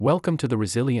Welcome to the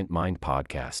Resilient Mind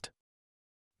podcast.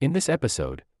 In this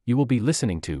episode, you will be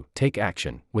listening to Take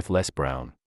Action with Les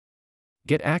Brown.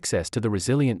 Get access to the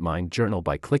Resilient Mind journal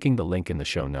by clicking the link in the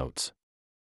show notes.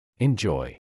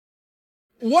 Enjoy.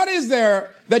 What is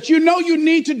there that you know you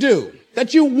need to do,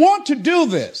 that you want to do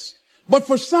this, but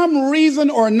for some reason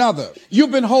or another,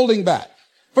 you've been holding back?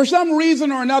 For some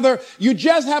reason or another, you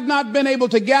just have not been able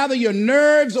to gather your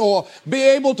nerves or be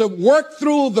able to work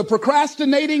through the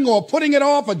procrastinating or putting it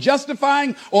off or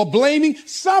justifying or blaming.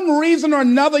 Some reason or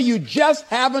another, you just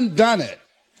haven't done it.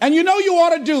 And you know you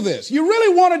ought to do this. You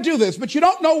really want to do this, but you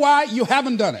don't know why you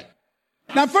haven't done it.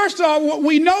 Now, first of all,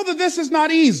 we know that this is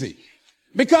not easy.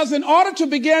 Because in order to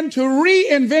begin to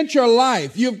reinvent your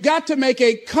life, you've got to make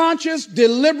a conscious,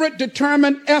 deliberate,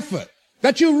 determined effort.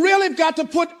 That you really have got to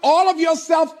put all of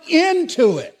yourself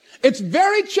into it. It's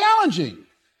very challenging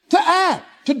to act,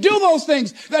 to do those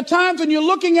things. There are times when you're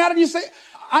looking at it and you say,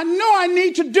 I know I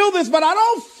need to do this, but I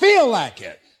don't feel like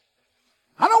it.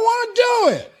 I don't want to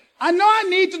do it. I know I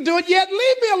need to do it, yet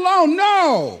leave me alone.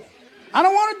 No, I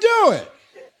don't want to do it.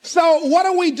 So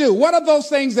what do? What are those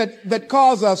things that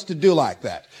cause us to do like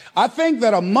that? I think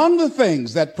that among the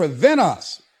things that prevent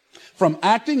us from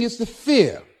acting is the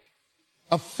fear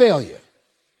of failure.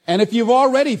 And if you've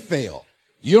already failed,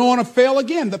 you don't want to fail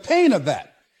again. The pain of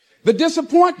that, the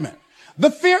disappointment, the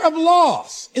fear of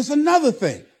loss is another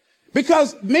thing.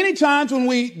 Because many times when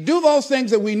we do those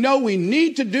things that we know we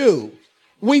need to do,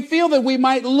 we feel that we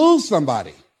might lose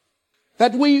somebody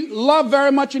that we love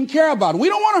very much and care about. We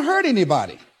don't want to hurt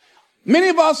anybody. Many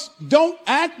of us don't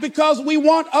act because we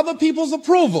want other people's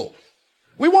approval.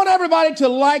 We want everybody to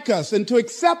like us and to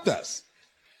accept us.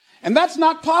 And that's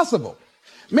not possible.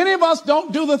 Many of us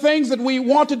don't do the things that we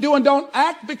want to do and don't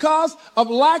act because of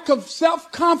lack of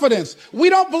self-confidence. We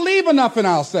don't believe enough in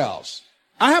ourselves.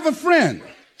 I have a friend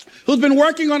who's been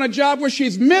working on a job where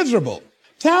she's miserable,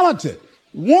 talented,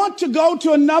 want to go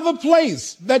to another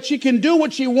place that she can do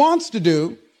what she wants to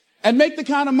do and make the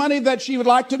kind of money that she would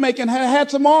like to make, and had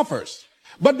some offers.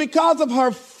 But because of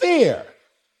her fear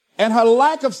and her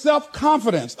lack of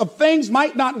self-confidence of things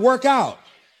might not work out,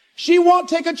 she won't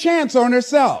take a chance on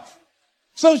herself.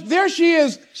 So there she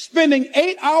is spending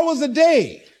 8 hours a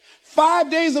day,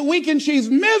 5 days a week, and she's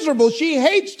miserable. She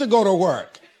hates to go to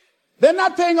work. They're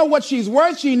not paying her what she's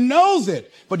worth. She knows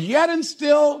it, but yet and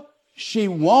still, she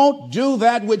won't do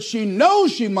that which she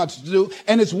knows she must do,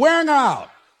 and it's wearing her out.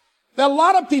 There are a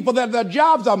lot of people that their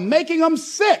jobs are making them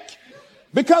sick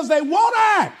because they won't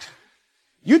act.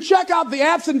 You check out the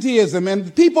absenteeism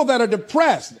and people that are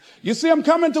depressed. You see them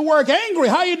coming to work angry.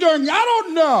 How you doing? I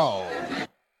don't know.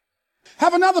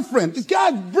 Have another friend. This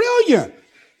guy's brilliant.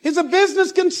 He's a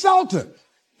business consultant.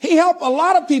 He helped a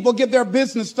lot of people get their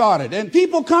business started. And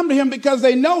people come to him because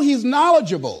they know he's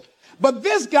knowledgeable. But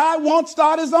this guy won't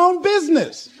start his own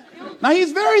business. Now,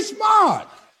 he's very smart.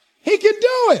 He can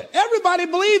do it. Everybody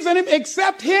believes in him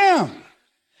except him.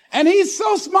 And he's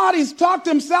so smart, he's talked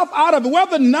himself out of it. Well,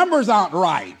 the numbers aren't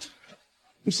right.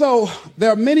 And so there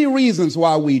are many reasons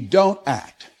why we don't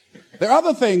act. There are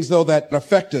other things, though, that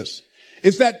affect us.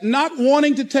 Is that not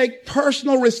wanting to take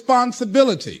personal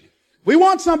responsibility. We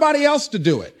want somebody else to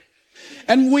do it.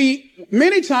 And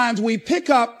many times we pick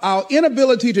up our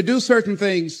inability to do certain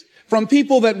things from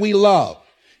people that we love,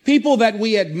 people that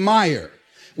we admire.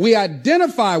 We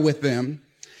identify with them,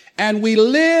 and we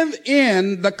live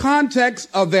in the context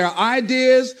of their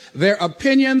ideas, their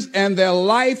opinions, and their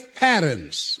life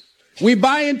patterns. We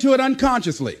buy into it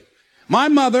unconsciously. My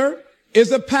mother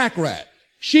is a pack rat.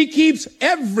 She keeps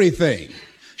everything.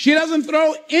 She doesn't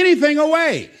throw anything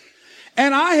away.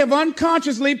 And I have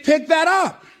unconsciously picked that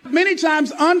up. Many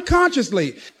times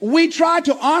unconsciously, we try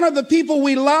to honor the people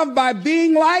we love by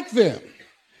being like them.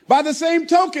 By the same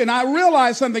token, I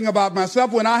realized something about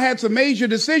myself when I had some major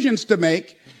decisions to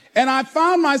make, and I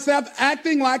found myself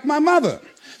acting like my mother.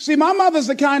 See, my mother's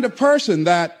the kind of person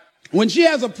that when she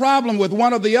has a problem with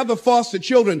one of the other foster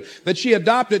children that she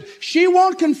adopted, she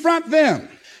won't confront them.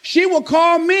 She will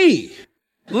call me.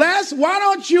 Les, why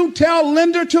don't you tell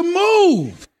Linda to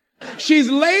move? She's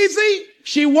lazy.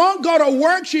 She won't go to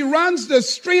work. She runs the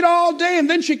street all day, and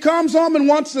then she comes home and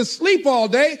wants to sleep all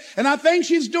day, and I think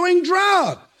she's doing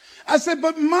drugs. I said,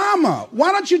 but Mama,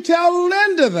 why don't you tell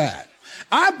Linda that?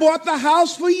 I bought the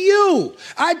house for you.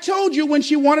 I told you when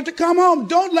she wanted to come home,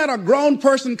 don't let a grown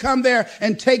person come there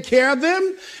and take care of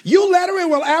them. You let her in.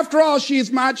 Well, after all,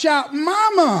 she's my child.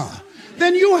 Mama,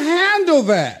 then you handle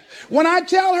that. When I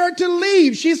tell her to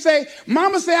leave, she say,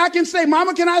 Mama say, I can say,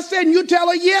 Mama, can I say? And you tell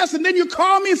her yes. And then you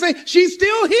call me and say, she's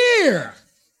still here.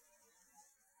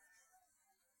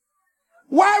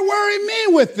 Why worry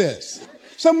me with this?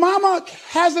 So mama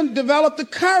hasn't developed the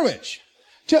courage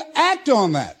to act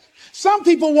on that. Some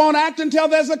people won't act until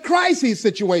there's a crisis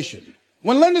situation.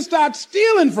 When Linda started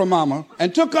stealing from mama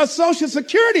and took her Social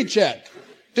Security check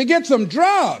to get some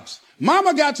drugs,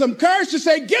 mama got some courage to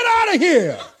say, get out of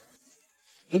here.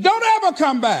 Don't ever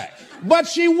come back. But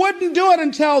she wouldn't do it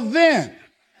until then.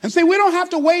 And see, we don't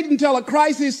have to wait until a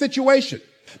crisis situation.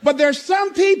 But there's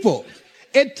some people,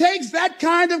 it takes that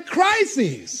kind of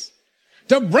crisis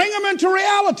to bring them into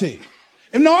reality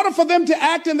in order for them to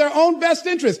act in their own best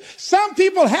interest. Some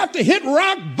people have to hit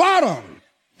rock bottom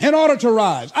in order to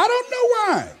rise. I don't know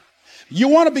why. You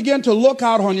want to begin to look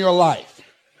out on your life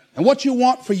and what you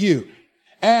want for you.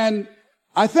 And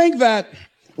I think that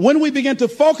when we begin to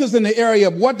focus in the area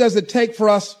of what does it take for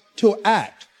us to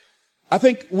act, I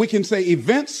think we can say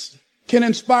events can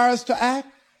inspire us to act,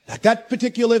 like that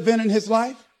particular event in his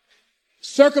life.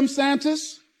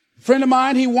 Circumstances. A friend of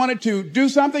mine, he wanted to do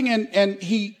something and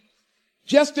he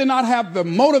just did not have the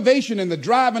motivation and the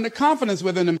drive and the confidence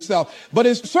within himself. But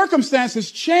his circumstances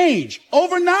changed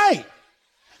overnight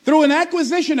through an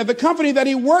acquisition of the company that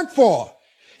he worked for.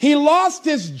 He lost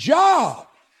his job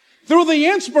through the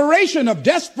inspiration of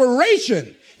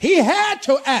desperation. He had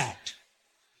to act.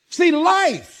 See,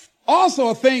 life also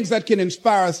are things that can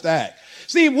inspire us to act.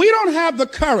 See, we don't have the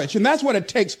courage, and that's what it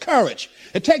takes, courage.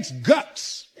 It takes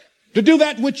guts to do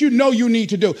that which you know you need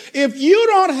to do. If you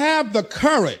don't have the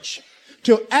courage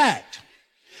to act,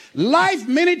 life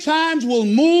many times will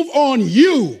move on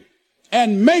you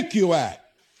and make you act.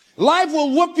 Life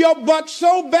will whoop your butt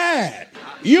so bad.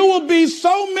 You will be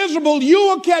so miserable. You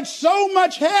will catch so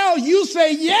much hell. You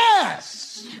say,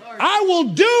 yes, I will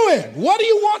do it. What do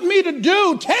you want me to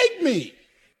do? Take me.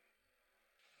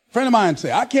 A friend of mine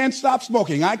said, I can't stop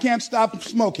smoking. I can't stop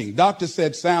smoking. Doctor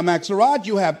said, Sam Axelrod,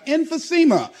 you have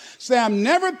emphysema. Sam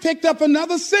never picked up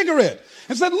another cigarette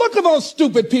and said, look at those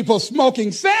stupid people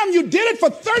smoking. Sam, you did it for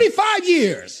 35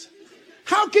 years.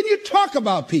 How can you talk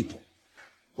about people?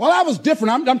 Well, I was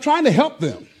different. I'm trying to help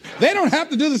them. They don't have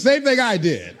to do the same thing I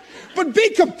did. But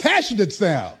be compassionate,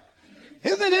 Sam.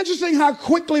 Isn't it interesting how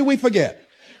quickly we forget?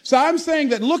 So I'm saying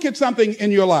that look at something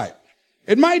in your life.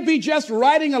 It might be just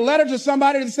writing a letter to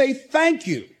somebody to say thank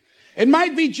you. It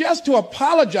might be just to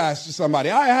apologize to somebody.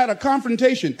 I had a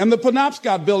confrontation in the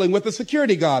Penobscot building with the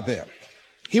security guard there.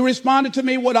 He responded to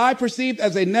me what I perceived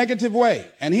as a negative way,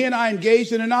 and he and I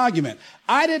engaged in an argument.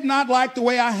 I did not like the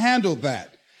way I handled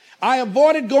that. I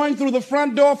avoided going through the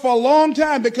front door for a long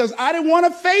time because I didn't want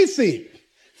to face him.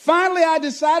 Finally, I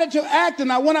decided to act,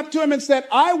 and I went up to him and said,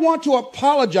 I want to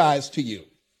apologize to you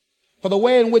for the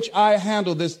way in which I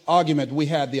handled this argument we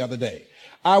had the other day.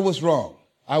 I was wrong.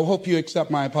 I hope you accept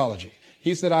my apology.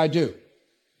 He said, I do.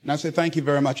 And I said, thank you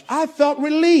very much. I felt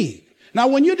relieved. Now,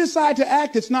 when you decide to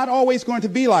act, it's not always going to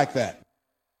be like that.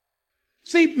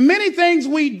 See, many things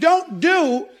we don't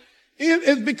do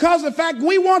is because of the fact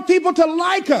we want people to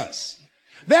like us.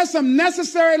 There's some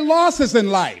necessary losses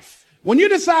in life. When you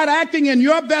decide acting in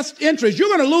your best interest, you're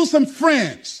going to lose some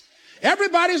friends.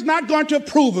 Everybody's not going to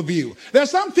approve of you.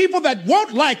 There's some people that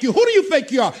won't like you. Who do you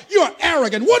think you are? You're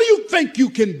arrogant. What do you think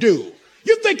you can do?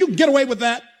 You think you can get away with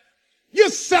that? You're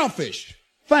selfish.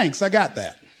 Thanks, I got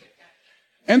that.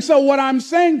 And so what I'm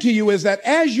saying to you is that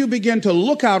as you begin to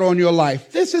look out on your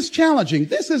life, this is challenging.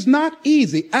 This is not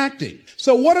easy acting.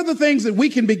 So what are the things that we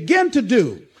can begin to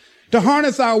do to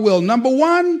harness our will? Number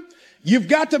one, you've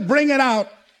got to bring it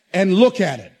out and look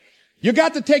at it. You've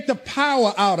got to take the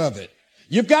power out of it.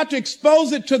 You've got to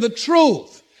expose it to the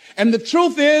truth. And the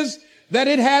truth is that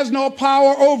it has no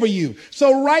power over you.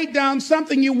 So write down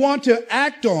something you want to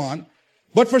act on,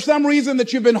 but for some reason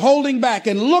that you've been holding back,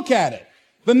 and look at it.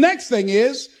 The next thing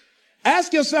is,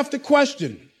 ask yourself the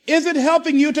question, is it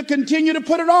helping you to continue to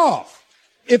put it off?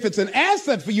 If it's an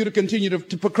asset for you to continue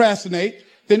to procrastinate,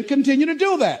 then continue to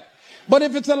do that. But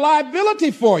if it's a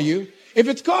liability for you, if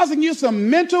it's causing you some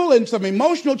mental and some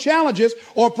emotional challenges,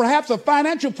 or perhaps a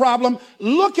financial problem,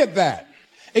 look at that.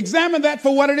 Examine that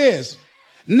for what it is.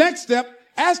 Next step,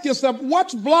 ask yourself,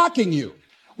 what's blocking you?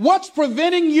 What's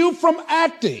preventing you from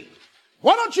acting?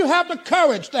 Why don't you have the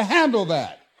courage to handle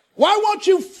that? Why won't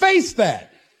you face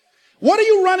that? What are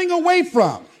you running away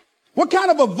from? What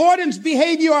kind of avoidance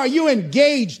behavior are you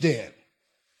engaged in?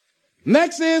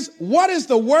 Next is, what is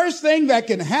the worst thing that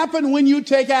can happen when you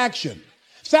take action?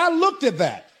 So I looked at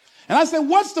that and I said,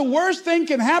 what's the worst thing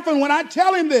can happen when I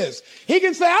tell him this? He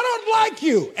can say, I don't like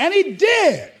you. And he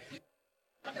did.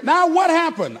 Now what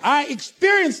happened? I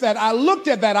experienced that. I looked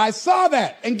at that. I saw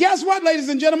that. And guess what, ladies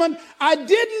and gentlemen? I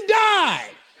didn't die.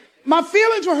 My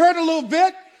feelings were hurt a little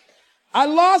bit. I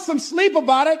lost some sleep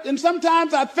about it. And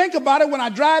sometimes I think about it when I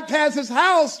drive past his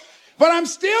house, but I'm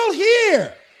still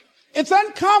here. It's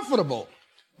uncomfortable,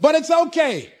 but it's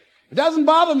okay. It doesn't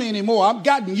bother me anymore. I've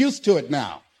gotten used to it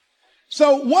now.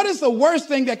 So what is the worst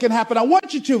thing that can happen? I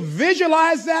want you to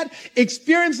visualize that,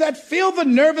 experience that, feel the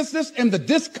nervousness and the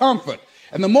discomfort.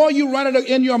 And the more you run it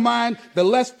in your mind, the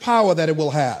less power that it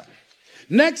will have.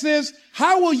 Next is,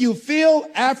 how will you feel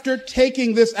after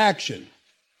taking this action?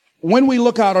 When we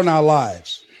look out on our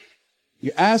lives,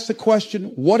 you ask the question,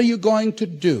 what are you going to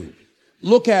do?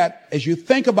 Look at, as you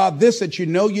think about this that you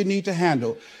know you need to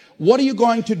handle, what are you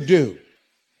going to do?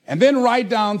 And then write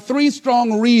down 3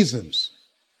 strong reasons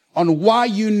on why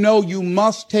you know you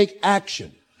must take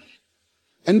action.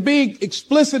 And be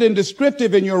explicit and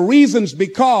descriptive in your reasons,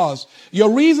 because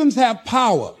your reasons have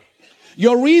power.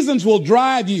 Your reasons will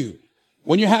drive you.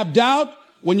 When you have doubt,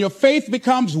 when your faith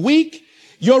becomes weak,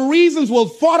 your reasons will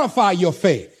fortify your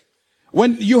faith.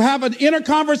 When you have an inner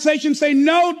conversation, say,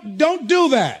 no, don't do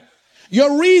that.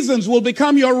 Your reasons will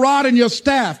become your rod and your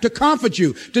staff to comfort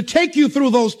you, to take you through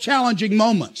those challenging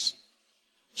moments.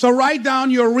 So write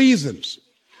down your reasons.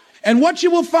 And what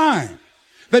you will find,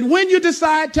 that when you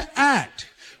decide to act,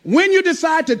 when you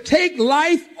decide to take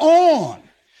life on,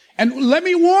 and let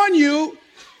me warn you,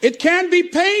 it can be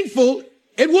painful,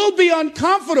 it will be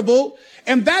uncomfortable,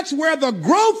 and that's where the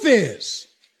growth is.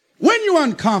 When you're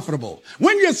uncomfortable,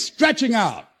 when you're stretching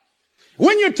out,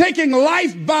 when you're taking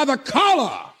life by the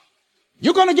collar,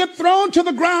 you're going to get thrown to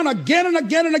the ground again and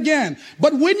again and again.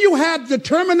 But when you have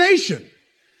determination,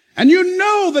 and you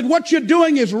know that what you're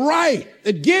doing is right,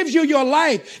 it gives you your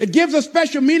life, it gives a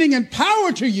special meaning and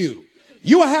power to you,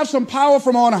 you will have some power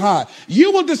from on high.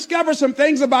 You will discover some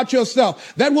things about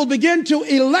yourself that will begin to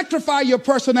electrify your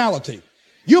personality.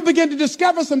 You'll begin to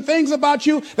discover some things about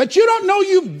you that you don't know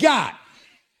you've got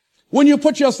when you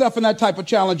put yourself in that type of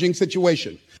challenging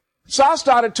situation. So I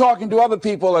started talking to other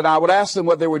people, and I would ask them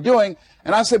what they were doing.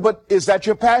 And I said, but is that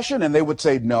your passion? And they would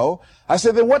say, no. I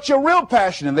said, then what's your real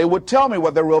passion? And they would tell me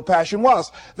what their real passion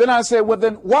was. Then I said, well,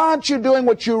 then why aren't you doing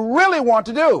what you really want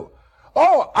to do?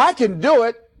 Oh, I can do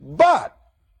it, but.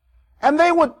 And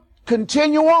they would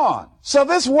continue on. So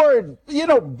this word,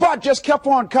 but just kept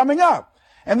on coming up.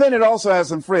 And then it also has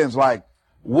some friends like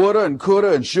woulda and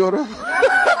coulda and shoulda.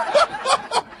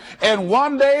 And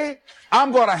one day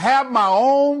I'm going to have my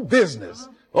own business.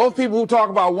 Those people who talk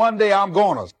about one day I'm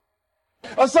going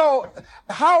to. So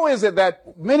how is it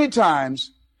that many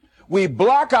times we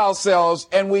block ourselves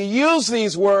and we use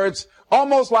these words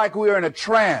almost like we're in a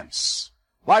trance,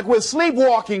 like we're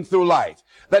sleepwalking through life,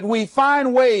 that we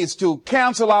find ways to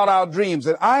cancel out our dreams?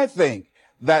 And I think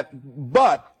that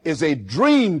but is a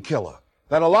dream killer,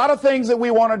 that a lot of things that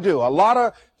we want to do, a lot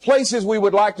of places we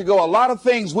would like to go, a lot of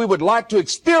things we would like to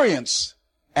experience,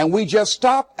 and we just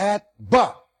stop at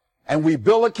but, and we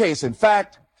build a case. In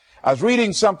fact, I was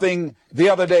reading something the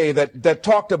other day that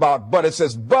talked about but. It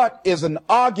says, but is an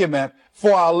argument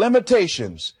for our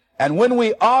limitations. And when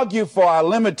we argue for our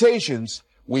limitations,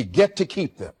 we get to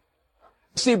keep them.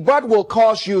 See, but will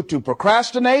cause you to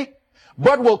procrastinate.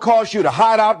 But will cause you to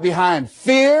hide out behind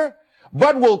fear.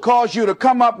 But will cause you to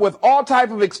come up with all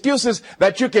type of excuses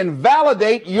that you can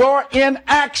validate your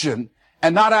inaction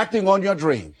and not acting on your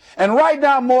dream. And right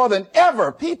now, more than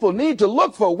ever, people need to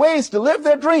look for ways to live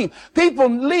their dream. People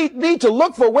need to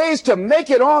look for ways to make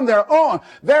it on their own.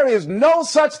 There is no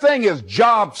such thing as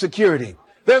job security.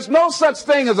 There's no such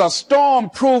thing as a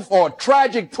storm-proof or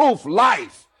tragic-proof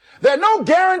life. There are no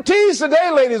guarantees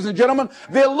today, ladies and gentlemen.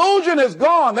 The illusion is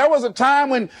gone. There was a time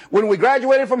when we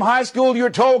graduated from high school, you were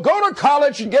told, go to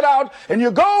college and get out, and you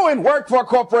go and work for a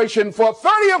corporation for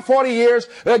 30 or 40 years,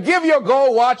 they'll give you a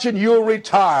gold watch, and you'll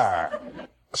retire.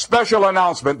 Special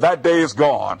announcement, that day is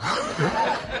gone.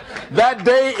 That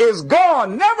day is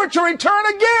gone, never to return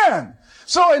again.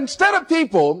 So instead of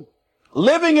people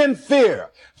living in fear,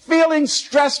 feeling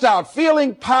stressed out,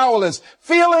 feeling powerless,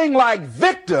 feeling like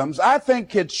victims, I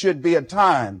think it should be a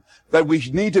time that we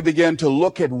need to begin to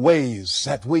look at ways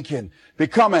that we can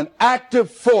become an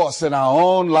active force in our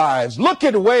own lives. Look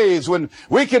at ways when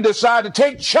we can decide to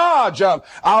take charge of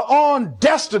our own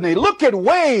destiny. Look at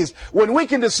ways when we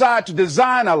can decide to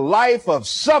design a life of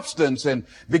substance and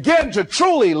begin to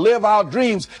truly live our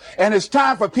dreams. And it's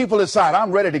time for people to decide,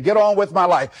 I'm ready to get on with my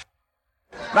life.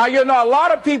 Now, a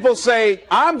lot of people say,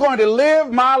 I'm going to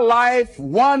live my life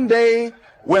one day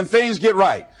when things get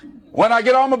right, when I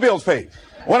get all my bills paid,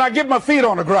 when I get my feet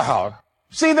on the ground.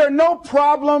 See, there are no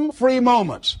problem-free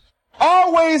moments.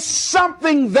 Always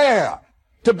something there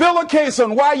to build a case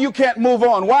on why you can't move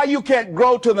on, why you can't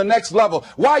grow to the next level,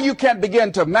 why you can't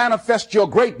begin to manifest your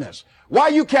greatness, why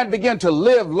you can't begin to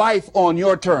live life on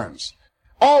your terms.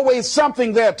 Always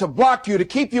something there to block you, to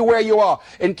keep you where you are,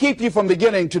 and keep you from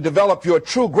beginning to develop your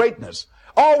true greatness.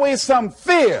 always some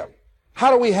fear.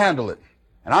 How do we handle it?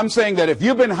 And I'm saying that if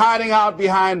you've been hiding out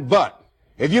behind but,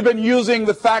 if you've been using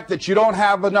the fact that you don't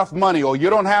have enough money or you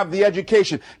don't have the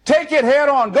education, take it head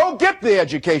on. Go get the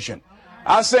education.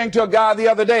 I was saying to a guy the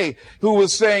other day who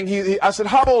was saying, I said,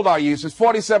 how old are you? He says,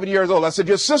 47 years old. I said,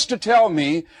 your sister tell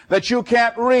me that you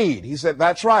can't read. He said,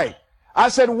 that's right. I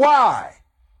said, why?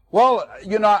 Well,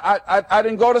 you know, I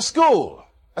didn't go to school.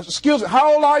 I said, excuse me,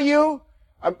 how old are you?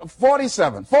 I'm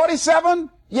 47. 47?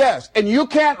 Yes. And you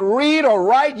can't read or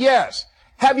write? Yes.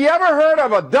 Have you ever heard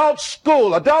of adult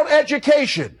school, adult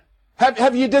education?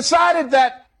 Have you decided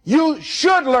that you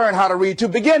should learn how to read to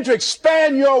begin to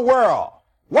expand your world?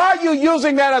 Why are you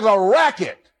using that as a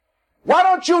racket? Why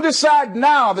don't you decide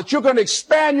now that you're going to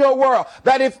expand your world?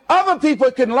 That if other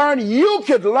people can learn, you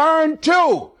could learn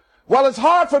too. Well, it's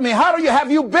hard for me.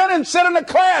 Have you been and sit in a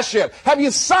class yet? Have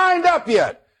you signed up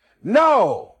yet?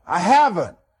 No, I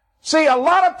haven't. See, a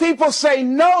lot of people say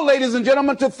no, ladies and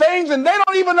gentlemen, to things, and they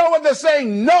don't even know what they're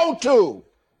saying no to.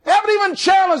 They haven't even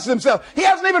challenged themselves. He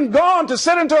hasn't even gone to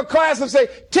sit into a class and say,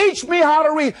 teach me how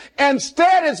to read.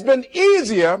 Instead, it's been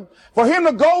easier for him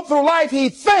to go through life, he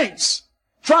thinks,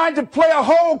 trying to play a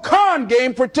whole con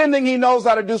game, pretending he knows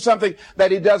how to do something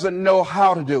that he doesn't know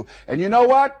how to do. And you know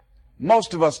what?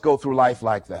 Most of us go through life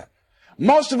like that.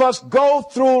 Most of us go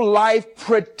through life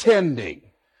pretending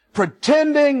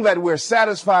that we're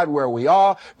satisfied where we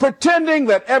are, pretending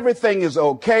that everything is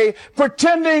okay,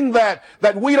 pretending that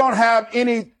we don't have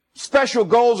any special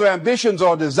goals or ambitions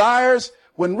or desires,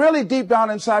 when really deep down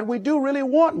inside we do really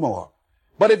want more.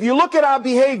 But if you look at our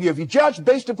behavior, if you judge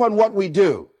based upon what we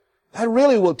do, that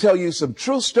really will tell you some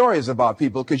true stories about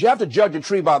people, because you have to judge a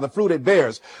tree by the fruit it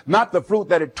bears, not the fruit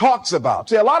that it talks about.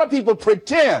 See, a lot of people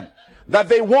pretend that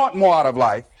they want more out of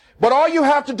life, but all you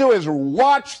have to do is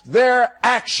watch their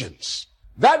actions.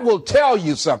 That will tell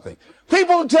you something.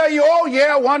 People will tell you, oh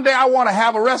yeah, one day I want to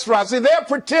have a restaurant. See, they're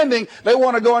pretending they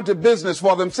want to go into business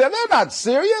for themselves. They're not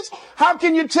serious. How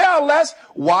can you tell, Les?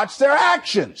 Watch their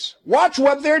actions. Watch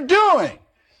what they're doing.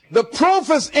 The proof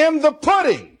is in the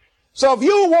pudding. So if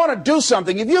you want to do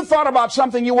something, if you thought about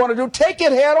something you want to do, take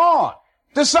it head on.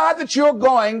 Decide that you're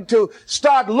going to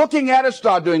start looking at it,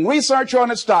 start doing research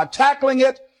on it, start tackling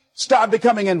it, start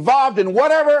becoming involved in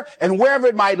whatever and wherever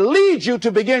it might lead you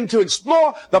to begin to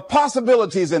explore the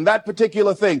possibilities in that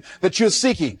particular thing that you're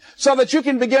seeking, so that you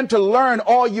can begin to learn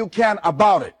all you can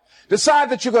about it. Decide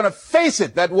that you're going to face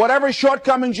it, that whatever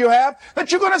shortcomings you have,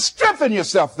 that you're going to strengthen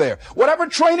yourself there. Whatever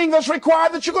training that's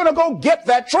required, that you're going to go get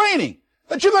that training,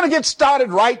 that you're going to get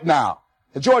started right now.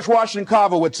 George Washington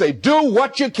Carver would say, do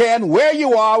what you can where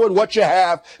you are with what you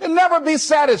have and never be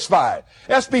satisfied.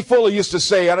 S.B. Fuller used to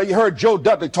say, and you heard Joe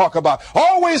Dudley talk about,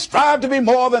 always strive to be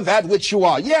more than that which you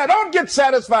are. Yeah, don't get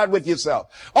satisfied with yourself.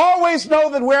 Always know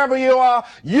that wherever you are,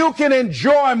 you can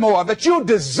enjoy more, that you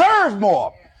deserve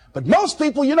more. But most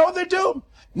people, you know what they do?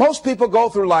 Most people go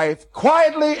through life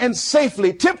quietly and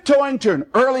safely, tiptoeing to an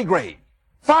early grave.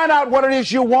 Find out what it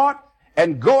is you want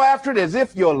and go after it as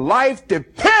if your life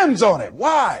depends on it.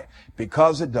 Why?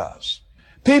 Because it does.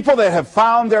 People that have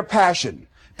found their passion,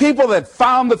 people that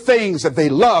found the things that they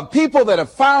love, people that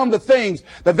have found the things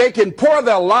that they can pour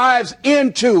their lives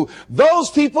into,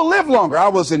 those people live longer. I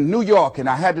was in New York and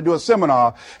I had to do a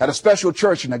seminar at a special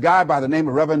church, and a guy by the name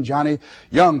of Reverend Johnny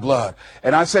Youngblood.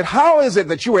 And I said, how is it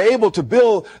that you were able to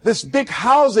build this big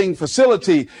housing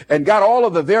facility and got all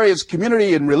of the various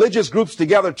community and religious groups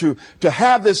together to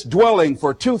have this dwelling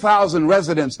for 2,000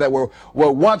 residents that were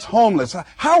once homeless?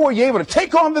 How were you able to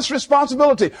take on this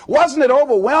responsibility? Wasn't it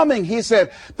overwhelming? He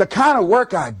said, the kind of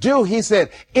work I do, he said,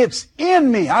 it's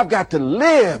in me. I've got to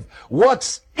live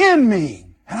what's in me.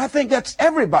 And I think that's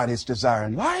everybody's desire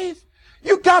in life.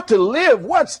 You got to live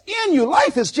what's in you.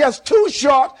 Life is just too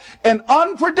short and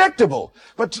unpredictable.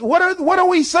 But what do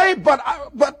we say? But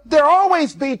there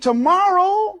always be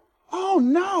tomorrow. Oh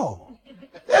no.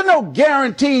 There's no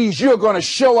guarantees you're going to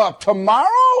show up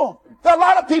tomorrow. There are a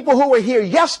lot of people who were here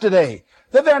yesterday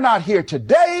that they're not here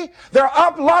today. There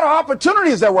are a lot of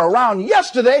opportunities that were around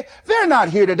yesterday. They're not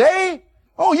here today.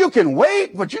 Oh, you can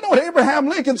wait, but you know what Abraham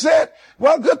Lincoln said?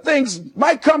 Well, good things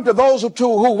might come to those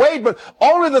who wait, but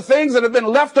only the things that have been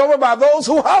left over by those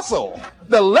who hustle.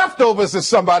 The leftovers that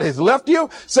somebody has left you.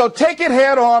 So take it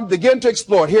head on, begin to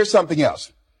explore it. Here's something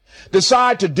else.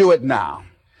 Decide to do it now.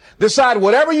 Decide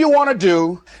whatever you want to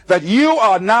do, that you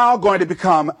are now going to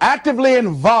become actively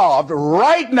involved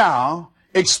right now,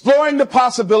 exploring the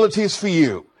possibilities for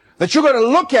you. That you're going to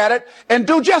look at it and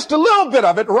do just a little bit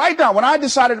of it right now. When I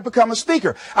decided to become a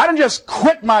speaker, I didn't just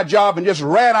quit my job and just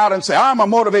ran out and say, I'm a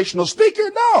motivational speaker.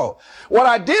 No. What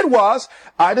I did was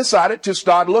I decided to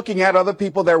start looking at other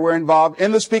people that were involved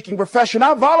in the speaking profession.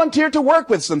 I volunteered to work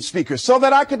with some speakers so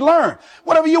that I could learn.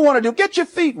 Whatever you want to do, get your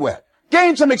feet wet.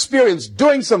 Gain some experience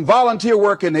doing some volunteer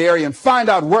work in the area and find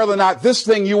out whether or not this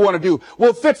thing you want to do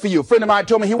will fit for you. A friend of mine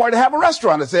told me he wanted to have a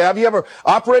restaurant. I said, have you ever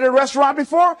operated a restaurant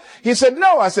before? He said,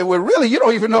 no. I said, well, really, you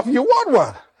don't even know if you want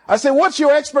one. I said, what's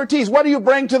your expertise? What do you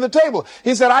bring to the table?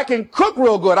 He said, I can cook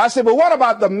real good. I said, well, what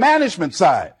about the management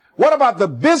side? What about the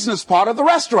business part of the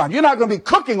restaurant? You're not going to be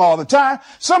cooking all the time.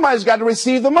 Somebody's got to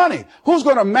receive the money. Who's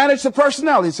going to manage the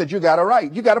personnel? He said, you got it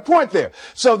right. You got a point there.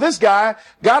 So this guy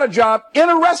got a job in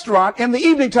a restaurant in the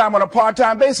evening time on a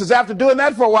part-time basis. After doing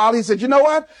that for a while, he said, you know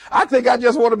what? I think I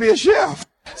just want to be a chef.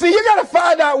 See, you got to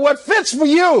find out what fits for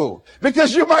you,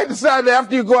 because you might decide that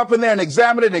after you go up in there and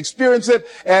examine it and experience it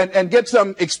and get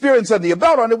some experience under your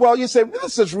belt on it, well, you say,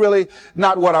 this is really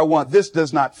not what I want. This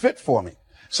does not fit for me.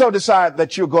 So decide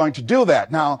that you're going to do that.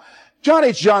 Now, John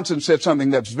H. Johnson said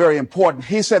something that's very important.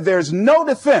 He said, there's no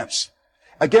defense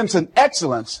against an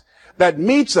excellence that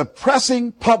meets a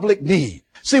pressing public need.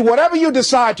 See, whatever you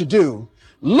decide to do,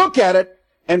 look at it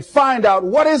and find out,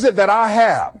 what is it that I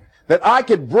have that I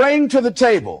could bring to the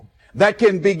table that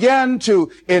can begin to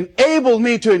enable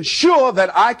me to ensure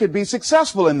that I could be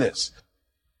successful in this.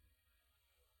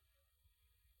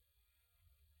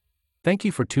 Thank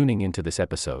you for tuning into this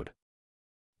episode.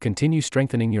 Continue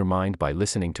strengthening your mind by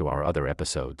listening to our other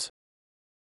episodes.